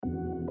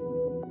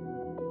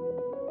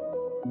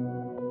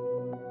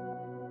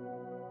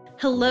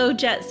Hello,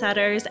 Jet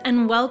Setters,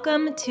 and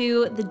welcome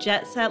to the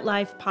Jet Set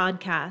Life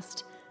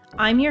podcast.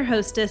 I'm your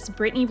hostess,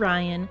 Brittany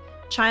Ryan,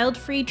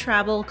 child-free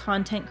travel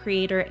content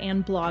creator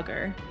and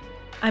blogger.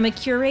 I'm a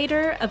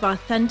curator of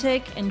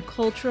authentic and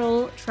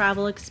cultural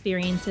travel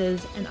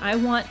experiences, and I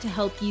want to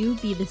help you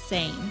be the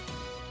same.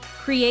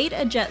 Create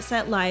a jet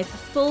set life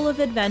full of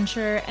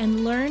adventure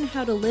and learn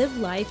how to live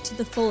life to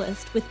the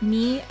fullest with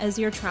me as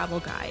your travel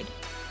guide.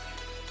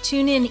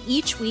 Tune in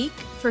each week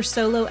for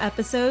solo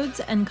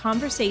episodes and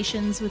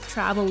conversations with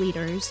travel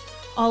leaders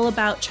all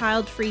about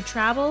child-free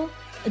travel,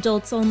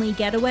 adults-only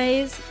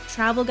getaways,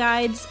 travel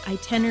guides,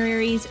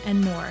 itineraries,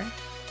 and more.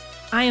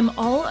 I am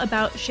all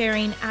about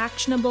sharing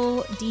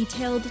actionable,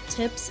 detailed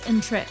tips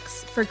and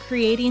tricks for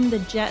creating the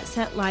jet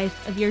set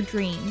life of your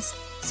dreams,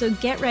 so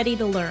get ready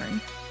to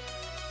learn.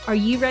 Are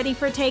you ready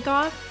for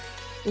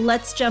takeoff?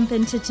 Let's jump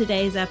into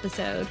today's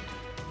episode.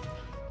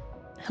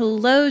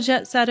 Hello,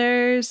 Jet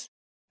Setters.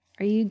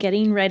 Are you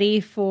getting ready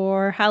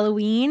for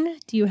Halloween?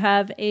 Do you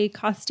have a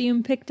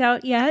costume picked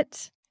out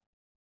yet?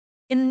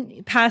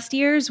 In past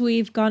years,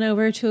 we've gone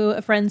over to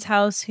a friend's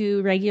house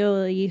who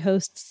regularly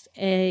hosts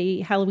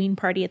a Halloween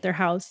party at their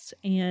house.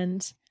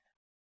 And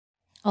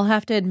I'll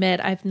have to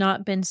admit, I've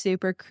not been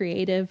super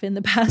creative in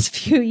the past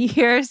few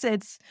years.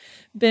 It's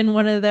been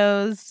one of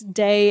those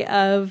day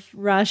of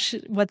rush,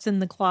 what's in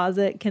the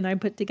closet, can I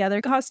put together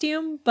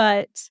costume?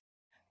 But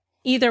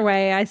either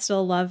way, I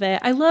still love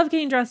it. I love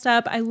getting dressed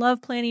up. I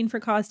love planning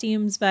for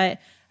costumes, but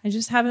I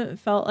just haven't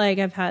felt like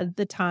I've had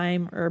the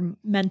time or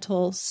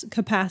mental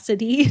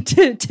capacity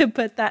to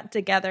put that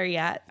together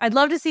yet. I'd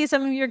love to see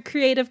some of your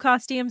creative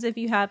costumes if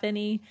you have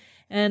any,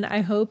 and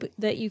I hope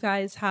that you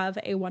guys have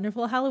a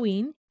wonderful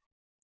Halloween.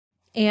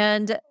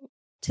 And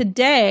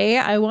today,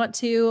 I want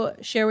to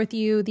share with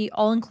you the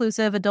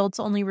all-inclusive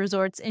adults-only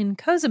resorts in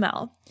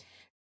Cozumel.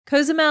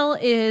 Cozumel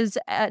is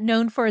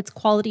known for its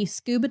quality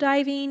scuba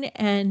diving,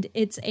 and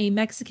it's a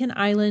Mexican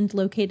island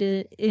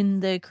located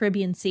in the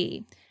Caribbean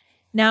Sea.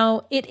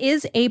 Now, it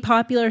is a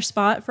popular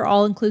spot for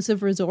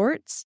all-inclusive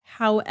resorts.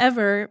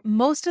 However,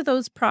 most of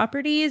those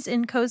properties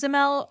in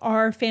Cozumel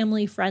are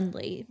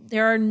family-friendly.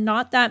 There are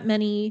not that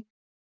many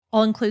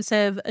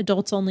all-inclusive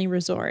adults-only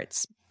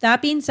resorts.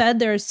 That being said,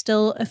 there are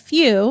still a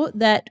few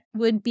that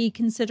would be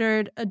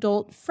considered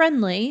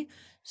adult-friendly.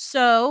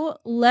 So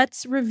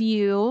let's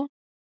review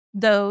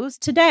those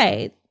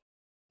today.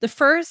 The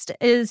first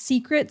is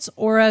Secrets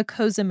Aura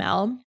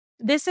Cozumel.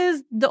 This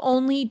is the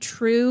only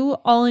true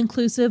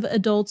all-inclusive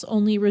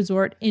adults-only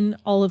resort in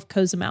all of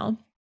Cozumel,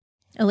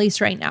 at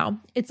least right now.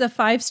 It's a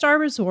 5-star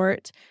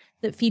resort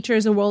that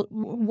features a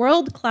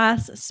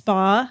world-class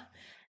spa,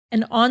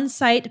 an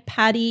on-site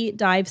PADI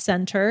dive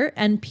center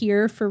and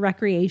pier for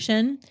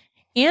recreation,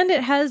 and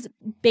it has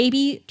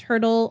baby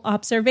turtle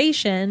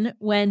observation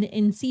when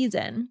in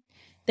season.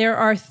 There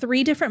are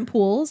 3 different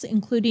pools,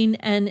 including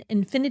an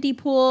infinity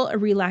pool, a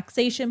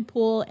relaxation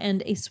pool,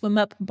 and a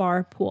swim-up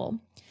bar pool.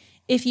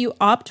 If you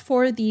opt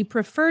for the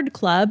preferred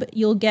club,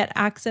 you'll get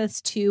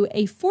access to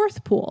a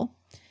 4th pool.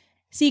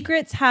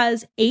 Secrets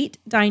has 8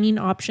 dining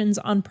options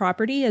on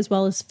property, as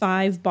well as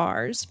 5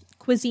 bars.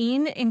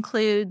 Cuisine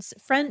includes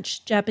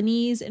French,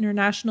 Japanese,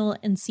 international,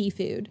 and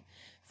seafood.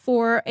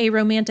 For a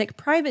romantic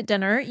private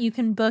dinner, you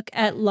can book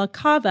at La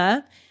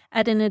Cava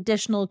at an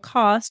additional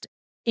cost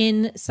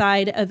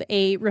inside of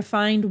a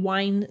refined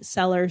wine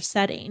cellar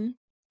setting.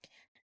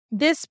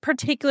 This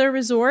particular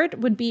resort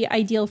would be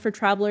ideal for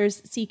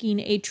travelers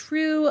seeking a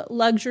true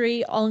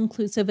luxury,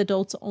 all-inclusive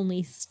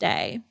adults-only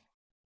stay.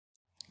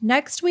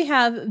 Next, we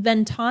have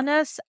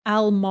Ventanas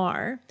al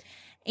Mar,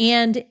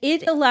 and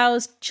it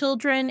allows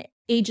children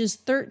ages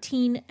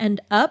 13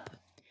 and up,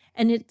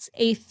 and it's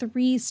a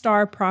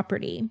 3-star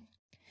property.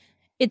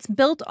 It's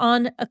built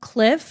on a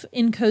cliff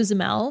in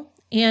Cozumel,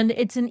 and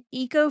it's an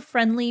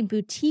eco-friendly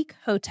boutique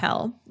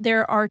hotel.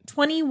 There are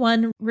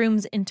 21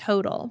 rooms in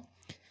total.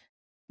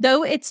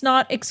 Though it's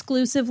not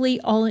exclusively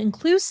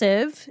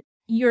all-inclusive,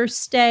 your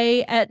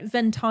stay at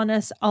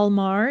Ventanas al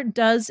Mar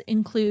does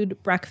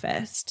include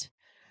breakfast.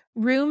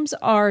 Rooms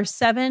are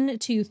 7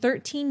 to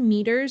 13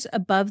 meters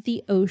above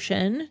the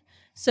ocean,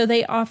 so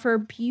they offer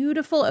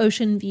beautiful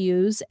ocean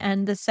views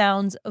and the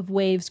sounds of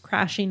waves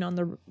crashing on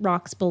the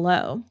rocks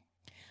below.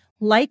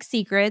 Like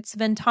Secrets,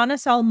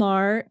 Ventanas al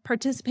Mar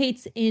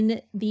participates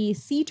in the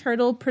Sea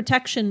Turtle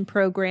Protection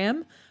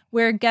Program,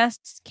 where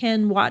guests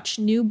can watch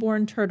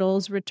newborn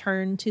turtles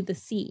return to the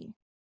sea.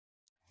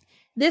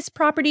 This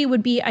property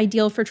would be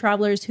ideal for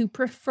travelers who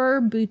prefer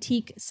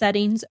boutique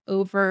settings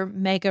over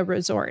mega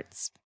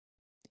resorts.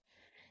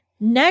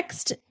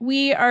 Next,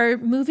 we are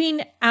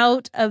moving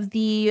out of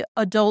the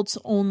adults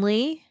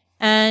only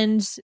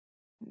and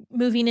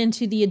moving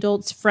into the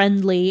adults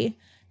friendly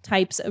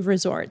types of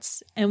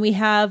resorts. And we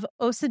have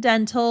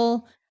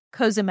Occidental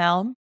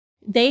Cozumel.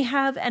 They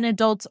have an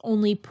adults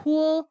only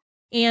pool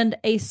and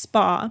a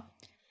spa.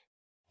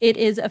 It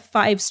is a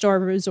 5-star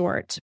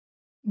resort.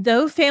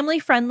 Though family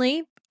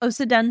friendly,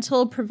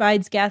 Occidental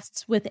provides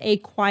guests with a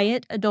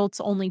quiet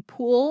adults only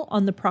pool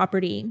on the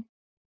property.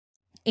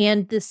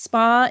 And the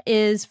spa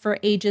is for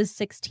ages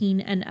 16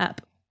 and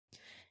up.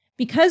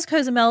 Because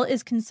Cozumel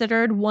is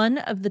considered one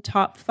of the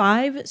top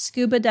 5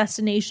 scuba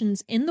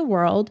destinations in the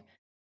world,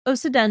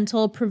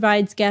 Occidental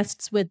provides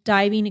guests with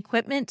diving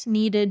equipment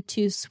needed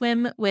to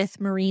swim with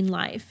marine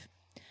life.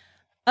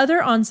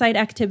 Other on-site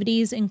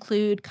activities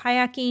include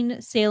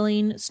kayaking,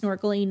 sailing,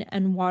 snorkeling,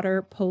 and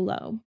water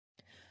polo.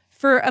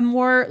 For a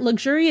more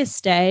luxurious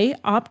stay,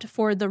 opt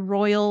for the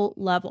Royal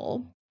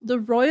Level. The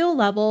Royal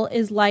Level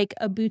is like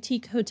a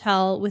boutique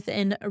hotel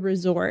within a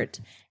resort,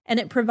 and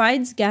it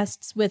provides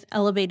guests with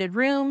elevated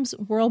rooms,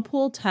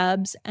 whirlpool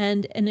tubs,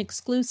 and an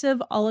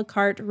exclusive a la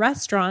carte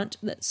restaurant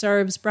that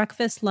serves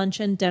breakfast, lunch,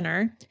 and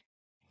dinner.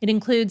 It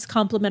includes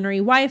complimentary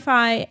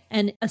Wi-Fi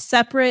and a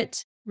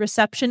separate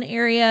reception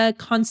area,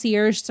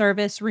 concierge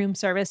service, room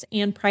service,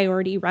 and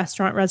priority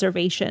restaurant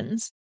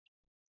reservations.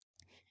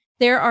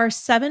 There are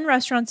 7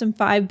 restaurants and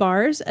 5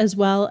 bars, as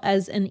well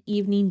as an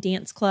evening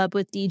dance club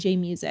with DJ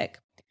music.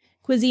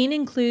 Cuisine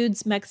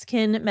includes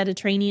Mexican,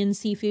 Mediterranean,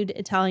 seafood,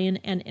 Italian,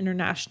 and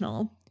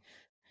international.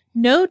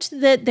 Note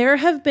that there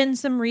have been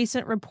some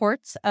recent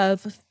reports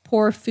of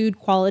poor food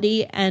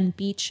quality and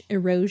beach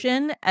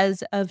erosion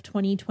as of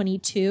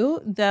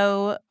 2022,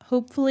 though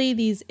hopefully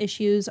these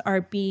issues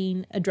are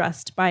being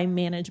addressed by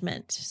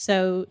management.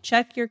 So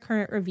check your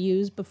current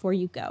reviews before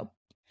you go.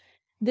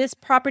 This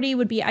property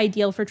would be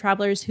ideal for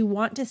travelers who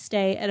want to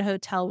stay at a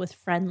hotel with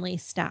friendly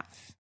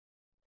staff.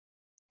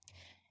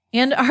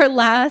 And our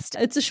last,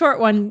 it's a short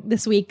one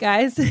this week,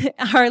 guys.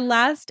 Our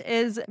last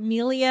is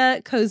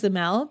Melia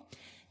Cozumel.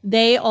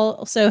 They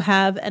also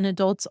have an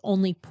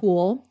adults-only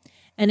pool,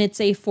 and it's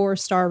a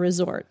 4-star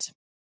resort.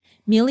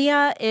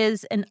 Melia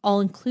is an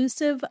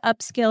all-inclusive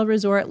upscale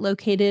resort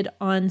located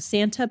on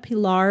Santa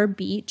Pilar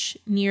Beach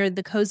near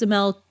the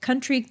Cozumel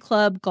Country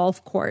Club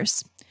golf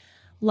course.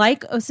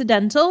 Like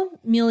Occidental,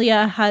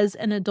 Melia has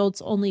an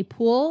adults-only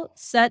pool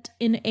set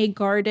in a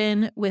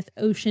garden with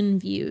ocean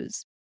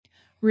views.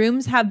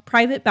 Rooms have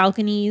private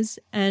balconies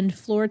and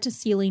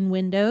floor-to-ceiling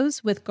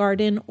windows with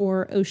garden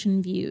or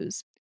ocean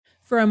views.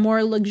 For a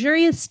more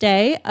luxurious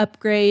stay,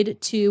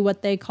 upgrade to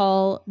what they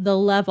call the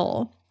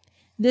Level.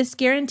 This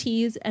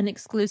guarantees an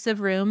exclusive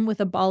room with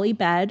a Bali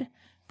bed,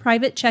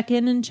 private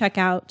check-in and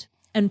check-out,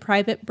 and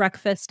private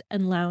breakfast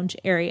and lounge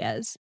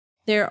areas.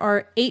 There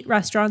are 8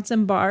 restaurants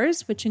and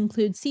bars, which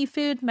include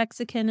seafood,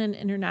 Mexican, and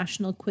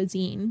international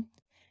cuisine.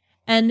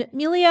 And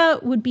Melia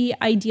would be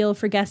ideal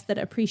for guests that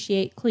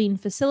appreciate clean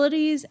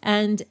facilities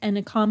and an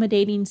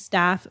accommodating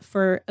staff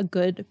for a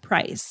good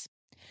price.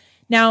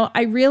 Now,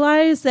 I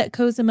realize that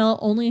Cozumel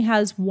only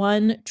has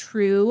one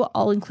true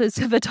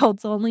all-inclusive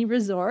adults-only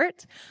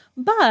resort,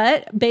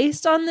 but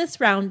based on this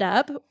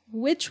roundup,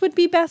 which would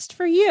be best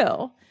for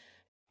you?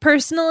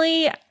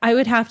 Personally, I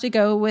would have to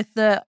go with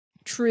the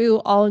true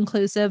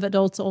all-inclusive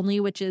adults-only,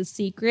 which is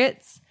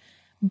Secrets.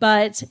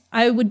 But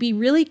I would be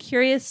really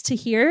curious to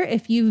hear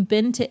if you've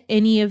been to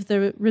any of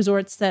the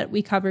resorts that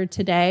we covered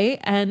today,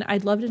 and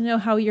I'd love to know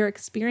how your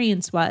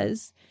experience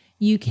was.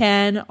 You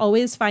can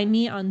always find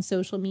me on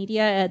social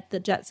media at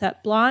the Jet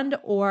Set Blonde,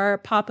 or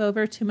pop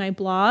over to my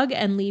blog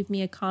and leave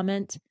me a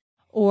comment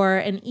or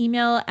an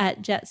email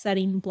at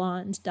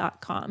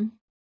jetsettingblonde.com.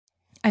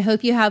 I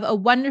hope you have a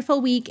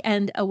wonderful week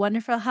and a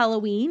wonderful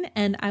Halloween,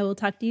 and I will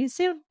talk to you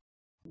soon.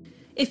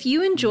 If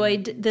you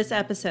enjoyed this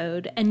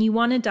episode and you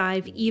want to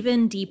dive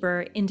even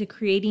deeper into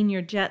creating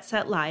your jet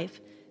set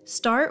life,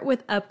 start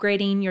with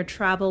upgrading your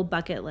travel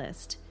bucket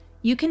list.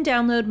 You can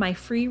download my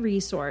free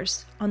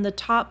resource on the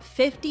top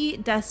 50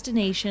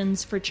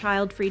 destinations for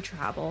child-free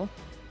travel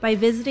by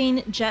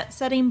visiting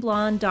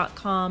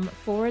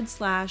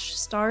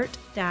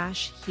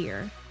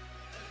jetsettingblonde.com/start-here.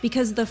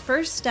 Because the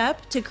first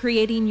step to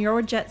creating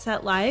your jet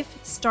set life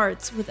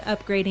starts with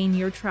upgrading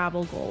your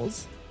travel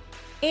goals.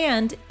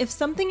 And if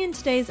something in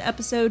today's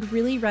episode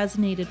really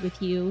resonated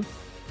with you,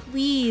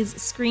 please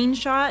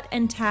screenshot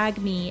and tag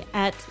me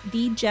at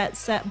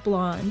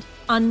 @thejetsetblonde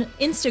on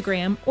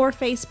Instagram or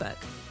Facebook.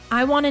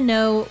 I want to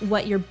know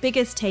what your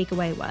biggest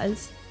takeaway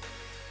was.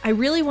 I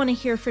really want to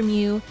hear from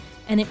you,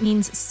 and it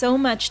means so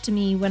much to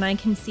me when I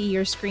can see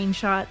your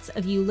screenshots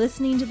of you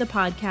listening to the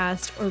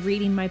podcast or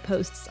reading my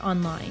posts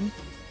online.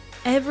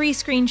 Every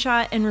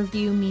screenshot and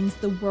review means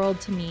the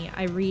world to me.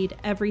 I read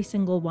every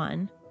single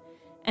one.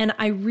 And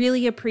I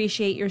really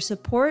appreciate your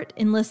support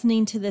in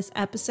listening to this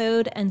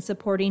episode and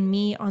supporting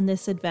me on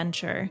this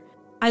adventure.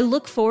 I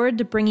look forward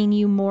to bringing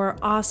you more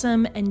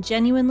awesome and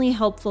genuinely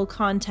helpful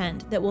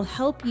content that will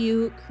help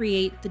you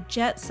create the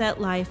jet set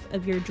life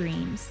of your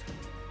dreams.